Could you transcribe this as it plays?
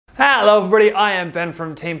Hello everybody, I am Ben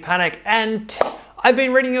from Team Panic and I've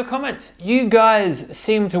been reading your comments. You guys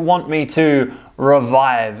seem to want me to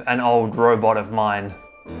revive an old robot of mine.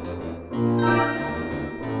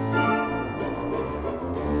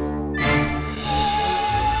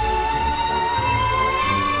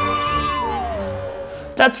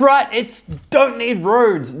 That's right, it's Don't Need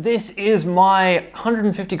Roads. This is my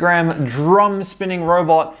 150 gram drum spinning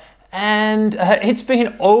robot, and it's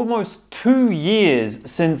been almost 2 years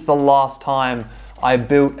since the last time I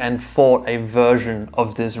built and fought a version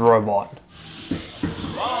of this robot.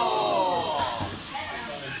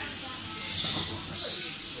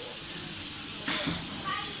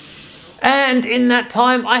 And in that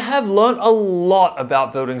time, I have learned a lot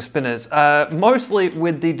about building spinners, mostly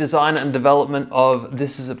with the design and development of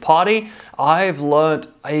This Is a Party. I've learned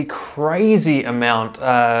a crazy amount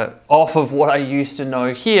off of what I used to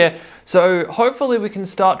know here. So hopefully we can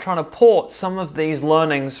start trying to port some of these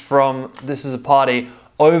learnings from This Is a Party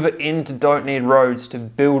over into Don't Need Roads to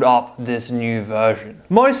build up this new version.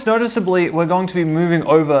 Most noticeably, we're going to be moving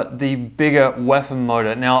over the bigger weapon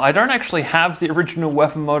motor. Now, I don't actually have the original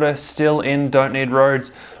weapon motor still in Don't Need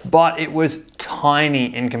Roads, but it was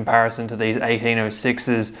tiny in comparison to these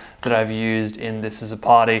 1806s that I've used in This Is a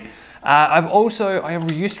Party. I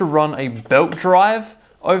used to run a belt drive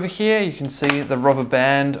over here. You can see the rubber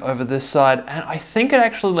band over this side, and I think it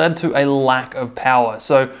actually led to a lack of power.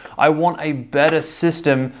 So I want a better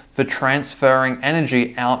system for transferring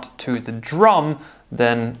energy out to the drum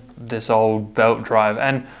than this old belt drive.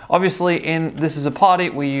 And obviously in This Is a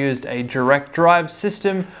Party, we used a direct drive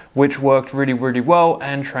system, which worked really, really well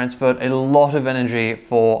and transferred a lot of energy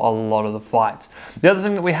for a lot of the fights. The other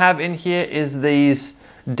thing that we have in here is these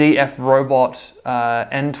DF Robot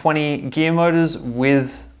N20 gear motors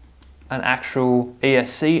with an actual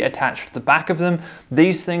ESC attached to the back of them.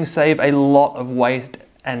 These things save a lot of weight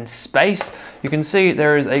and space. You can see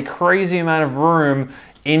there is a crazy amount of room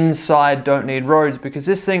inside Don't Need Roads because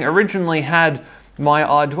this thing originally had my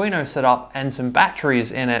Arduino set up and some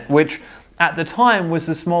batteries in it, which at the time was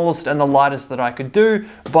the smallest and the lightest that I could do,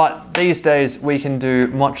 but these days we can do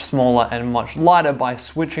much smaller and much lighter by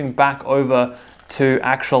switching back over to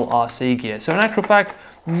actual RC gear. So in actual fact,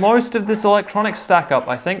 most of this electronic stack up,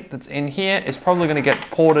 I think, that's in here is probably going to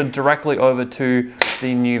get ported directly over to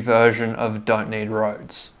the new version of Don't Need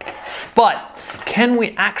Roads. But can we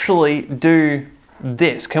actually do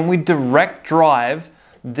this? Can we direct drive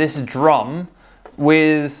this drum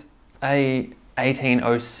with a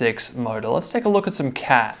 1806 motor? Let's take a look at some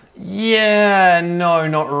CAD. Yeah, no,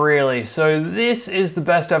 not really. So this is the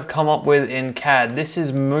best I've come up with in CAD. This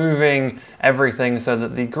is moving everything so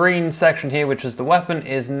that the green section here, which is the weapon,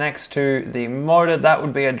 is next to the motor. That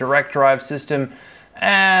would be a direct drive system.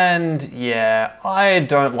 And yeah, I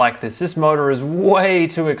don't like this. This motor is way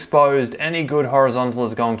too exposed. Any good horizontal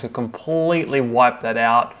is going to completely wipe that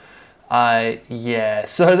out. Yeah,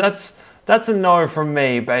 so that's a no from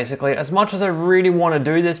me, basically. As much as I really want to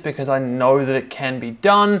do this because I know that it can be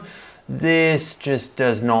done, this just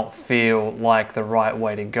does not feel like the right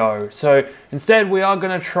way to go. So instead, we are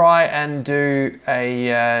going to try and do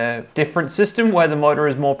a different system where the motor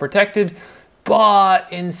is more protected. But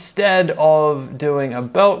instead of doing a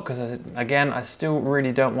belt, because again, I still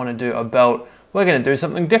really don't want to do a belt, we're going to do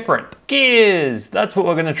something different. Gears! That's what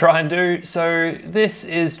we're going to try and do. So this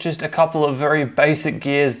is just a couple of very basic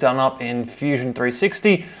gears done up in Fusion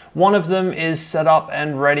 360. One of them is set up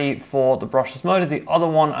and ready for the brushless motor. The other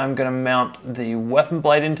one I'm going to mount the weapon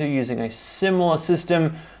blade into using a similar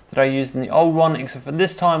system that I used in the old one, except for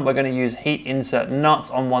this time we're going to use heat insert nuts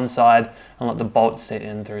on one side and let the bolts sit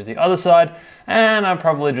in through the other side. And I'm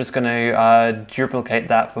probably just going to duplicate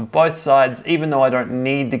that for both sides. Even though I don't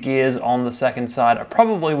need the gears on the second side, I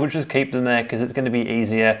probably would just keep them there because it's going to be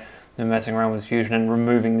easier than messing around with Fusion and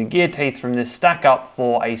removing the gear teeth from this stack up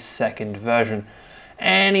for a second version.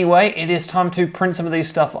 Anyway, it is time to print some of these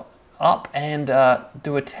stuff up and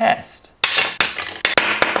do a test.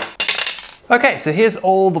 Okay, so here's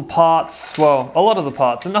all the parts, well, a lot of the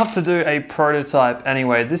parts, enough to do a prototype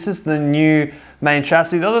anyway. This is the new main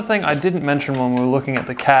chassis. The other thing I didn't mention when we were looking at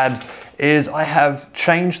the CAD is I have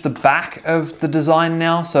changed the back of the design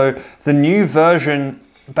now. So the new version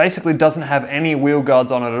basically doesn't have any wheel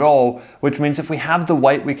guards on it at all, which means if we have the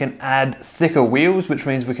weight, we can add thicker wheels, which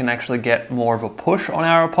means we can actually get more of a push on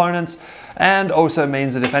our opponents. And also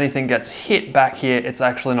means that if anything gets hit back here, it's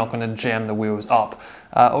actually not going to jam the wheels up.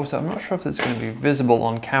 Also, I'm not sure if it's going to be visible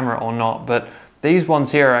on camera or not, but these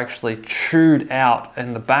ones here are actually chewed out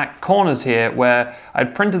in the back corners here where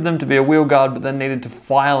I'd printed them to be a wheel guard, but then needed to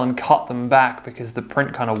file and cut them back because the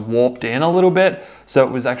print kind of warped in a little bit. So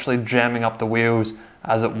it was actually jamming up the wheels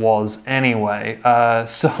as it was anyway.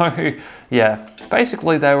 So yeah,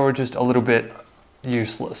 basically they were just a little bit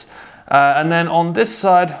useless. And then on this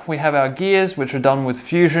side, we have our gears, which are done with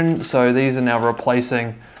fusion. So these are now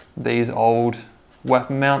replacing these old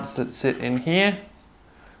weapon mounts that sit in here.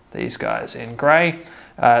 These guys in gray.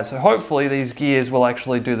 So hopefully these gears will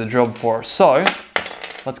actually do the job for us. So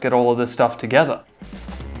let's get all of this stuff together.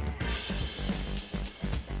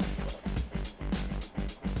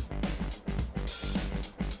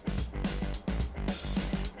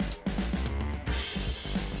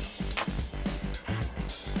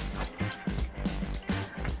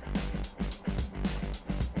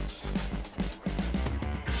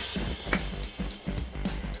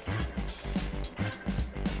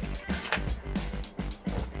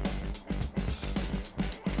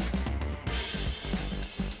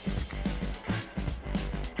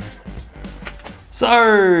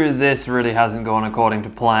 So this really hasn't gone according to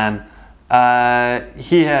plan.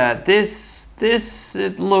 Yeah, this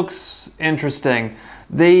it looks interesting.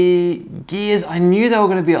 The gears, I knew they were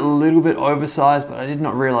going to be a little bit oversized, but I did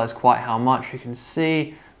not realize quite how much. You can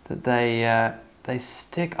see that they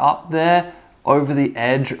stick up there over the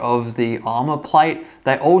edge of the armor plate.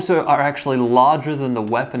 They also are actually larger than the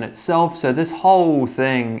weapon itself, so this whole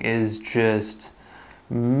thing is just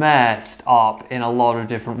messed up in a lot of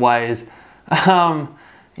different ways.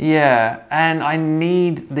 Yeah, and I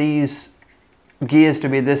need these gears to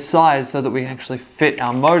be this size so that we can actually fit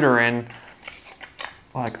our motor in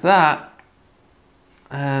like that.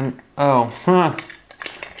 And oh,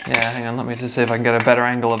 yeah, hang on, let me just see if I can get a better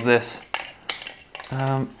angle of this.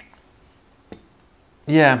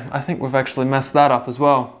 Yeah, I think we've actually messed that up as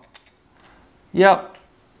well. Yep,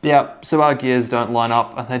 so our gears don't line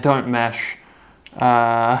up and they don't mesh.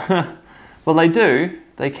 Well, they do,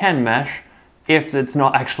 they can mesh if it's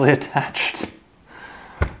not actually attached.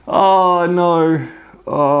 Oh no.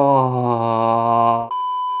 Oh.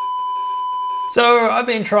 So I've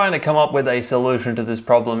been trying to come up with a solution to this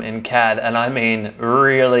problem in CAD, and I mean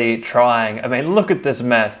really trying. I mean, look at this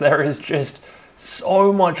mess. There is just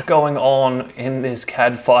so much going on in this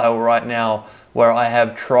CAD file right now where I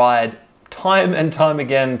have tried time and time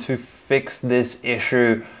again to fix this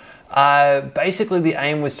issue. Basically the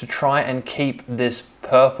aim was to try and keep this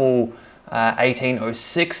purple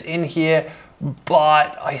 1806 in here,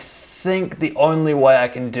 but I think the only way I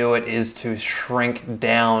can do it is to shrink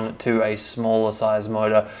down to a smaller size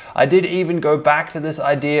motor. I did even go back to this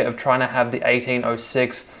idea of trying to have the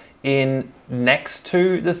 1806 in next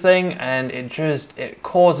to the thing, and it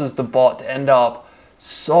causes the bot to end up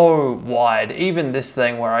so wide. Even this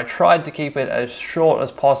thing where I tried to keep it as short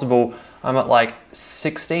as possible, I'm at like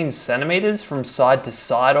 16 centimeters from side to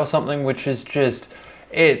side or something, which is just,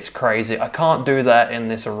 it's crazy. I can't do that in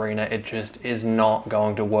this arena. It just is not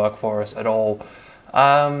going to work for us at all.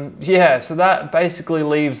 Yeah, so that basically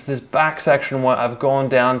leaves this back section where I've gone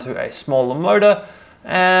down to a smaller motor,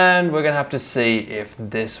 and we're gonna have to see if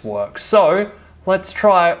this works. So let's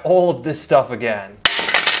try all of this stuff again.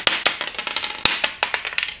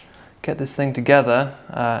 Get this thing together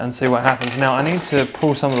and see what happens. Now I need to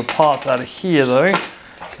pull some of the parts out of here though,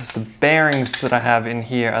 because the bearings that I have in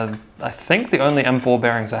here are, I think, the only M4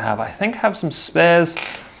 bearings I have. I think I have some spares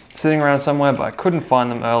sitting around somewhere, but I couldn't find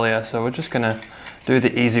them earlier, so we're just gonna do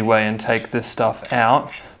the easy way and take this stuff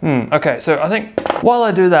out. Okay, so I think while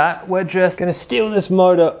I do that, we're just gonna steal this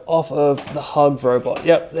motor off of the Hug robot.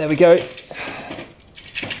 Yep, there we go.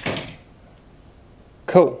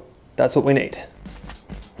 Cool, that's what we need.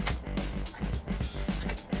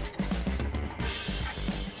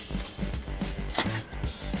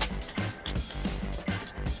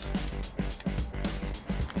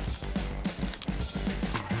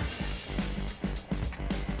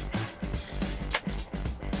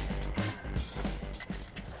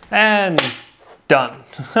 And done.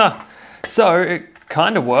 So it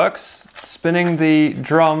kind of works. Spinning the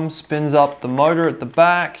drum spins up the motor at the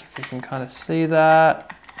back. If you can kind of see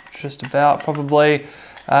that, just about probably.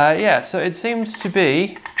 Yeah, so it seems to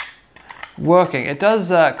be working. It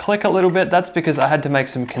does click a little bit. That's because I had to make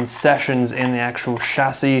some concessions in the actual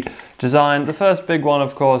chassis design. The first big one,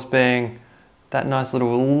 of course, being that nice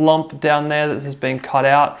little lump down there that has been cut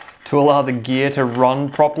out to allow the gear to run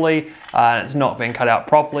properly. It's not been cut out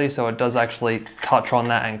properly, so it does actually touch on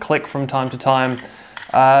that and click from time to time.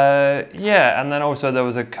 Yeah, and then also there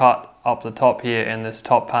was a cut up the top here in this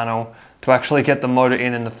top panel to actually get the motor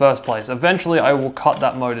in the first place. Eventually I will cut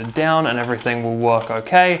that motor down and everything will work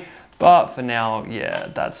okay, but for now, yeah,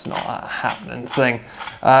 that's not a happening thing.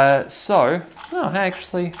 So, no,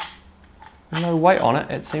 actually, no weight on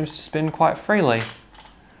it. It seems to spin quite freely.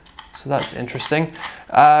 So that's interesting.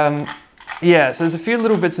 yeah, so there's a few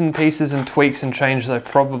little bits and pieces and tweaks and changes I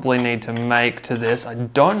probably need to make to this. I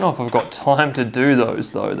don't know if I've got time to do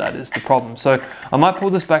those though, that is the problem. So I might pull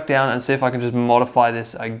this back down and see if I can just modify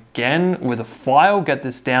this again with a file, get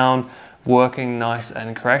this down working nice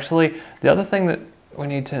and correctly. The other thing that we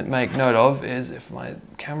need to make note of is if my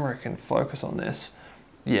camera can focus on this,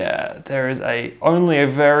 yeah, there is only a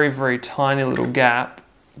very, very tiny little gap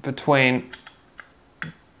between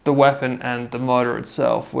the weapon and the motor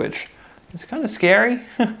itself, which is kind of scary.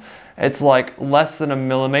 It's like less than 1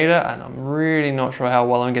 millimeter, and I'm really not sure how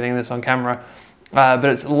well I'm getting this on camera, but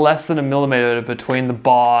it's less than 1 millimeter between the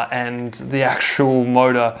bar and the actual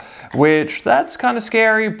motor, which that's kind of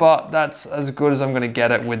scary, but that's as good as I'm going to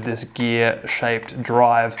get it with this gear-shaped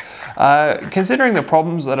drive. Considering the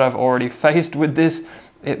problems that I've already faced with this,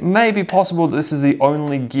 it may be possible that this is the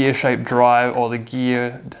only gear-shaped drive or the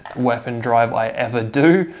geared weapon drive I ever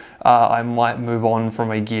do. I might move on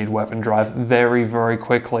from a geared weapon drive very, very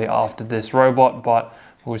quickly after this robot, but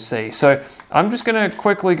we'll see. So I'm just going to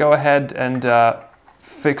quickly go ahead and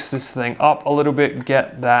fix this thing up a little bit,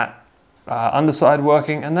 get that underside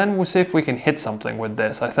working, and then we'll see if we can hit something with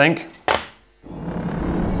this, I think.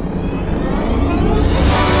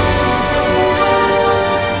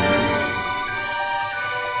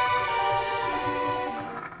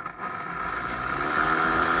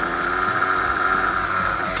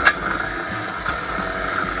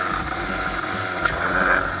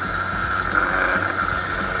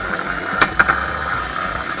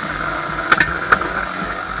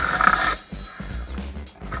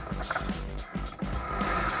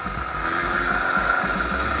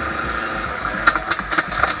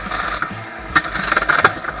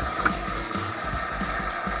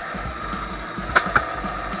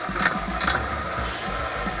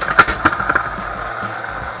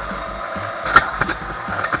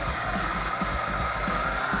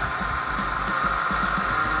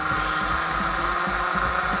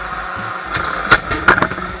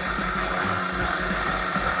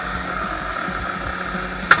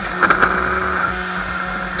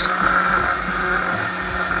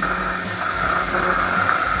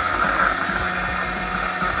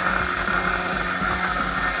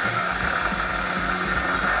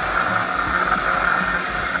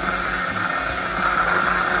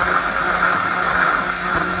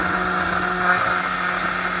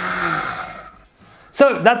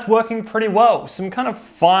 So that's working pretty well. Some kind of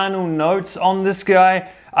final notes on this guy.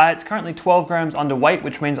 It's currently 12 grams underweight,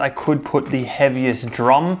 which means I could put the heaviest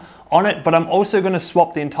drum on it, but I'm also going to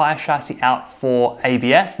swap the entire chassis out for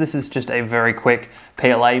ABS. This is just a very quick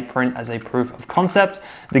PLA print as a proof of concept.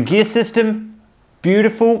 The gear system,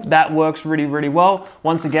 beautiful. That works really, really well.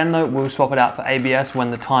 Once again though, we'll swap it out for ABS when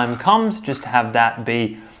the time comes, just to have that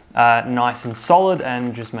be nice and solid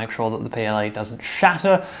and just make sure that the PLA doesn't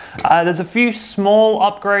shatter. There's a few small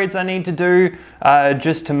upgrades I need to do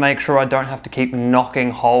just to make sure I don't have to keep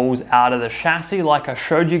knocking holes out of the chassis like I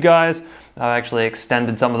showed you guys. I've actually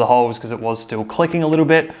extended some of the holes because it was still clicking a little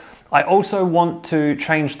bit. I also want to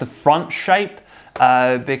change the front shape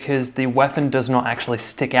because the weapon does not actually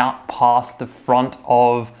stick out past the front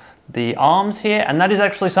of the arms here, and that is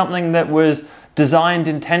actually something that was designed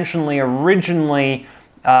intentionally originally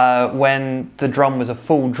when the drum was a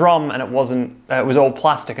full drum and it was all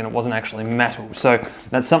plastic and it wasn't actually metal. So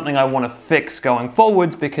that's something I want to fix going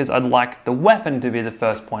forwards because I'd like the weapon to be the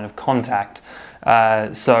first point of contact.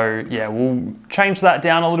 So yeah, we'll change that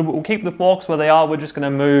down a little bit. We'll keep the forks where they are. We're just going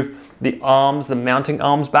to move the arms, the mounting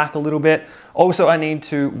arms back a little bit. Also, I need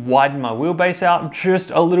to widen my wheelbase out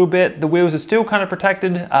just a little bit. The wheels are still kind of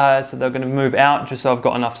protected, so they're going to move out just so I've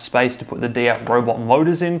got enough space to put the DF robot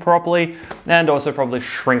motors in properly, and also probably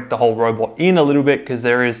shrink the whole robot in a little bit because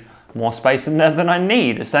there is more space in there than I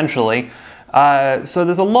need, essentially. So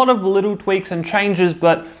there's a lot of little tweaks and changes,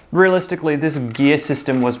 but realistically, this gear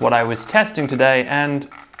system was what I was testing today, and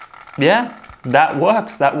yeah, that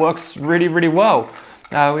works. That works really, really well.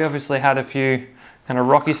 We obviously had a few kind of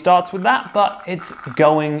rocky starts with that, but it's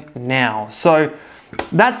going now. So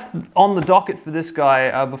that's on the docket for this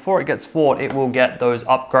guy. Before it gets fought, it will get those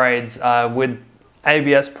upgrades with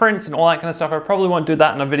ABS prints and all that kind of stuff. I probably won't do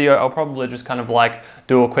that in a video. I'll probably just kind of like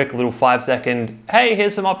do a quick little 5-second, hey,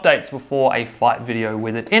 here's some updates before a fight video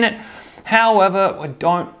with it in it. However, I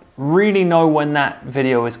don't really know when that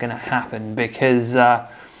video is going to happen because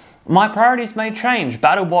my priorities may change.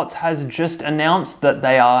 BattleBots has just announced that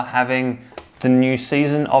they are having the new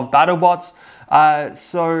season of BattleBots.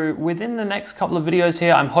 So within the next couple of videos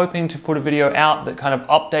here, I'm hoping to put a video out that kind of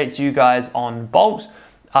updates you guys on Bolt,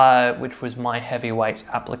 which was my heavyweight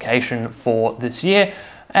application for this year.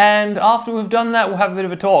 And after we've done that, we'll have a bit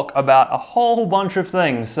of a talk about a whole bunch of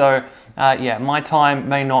things. So yeah, my time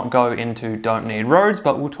may not go into Don't Need Roads,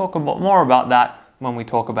 but we'll talk a lot more about that when we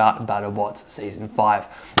talk about BattleBots Season 5.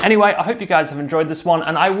 Anyway, I hope you guys have enjoyed this one,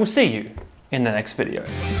 and I will see you in the next video.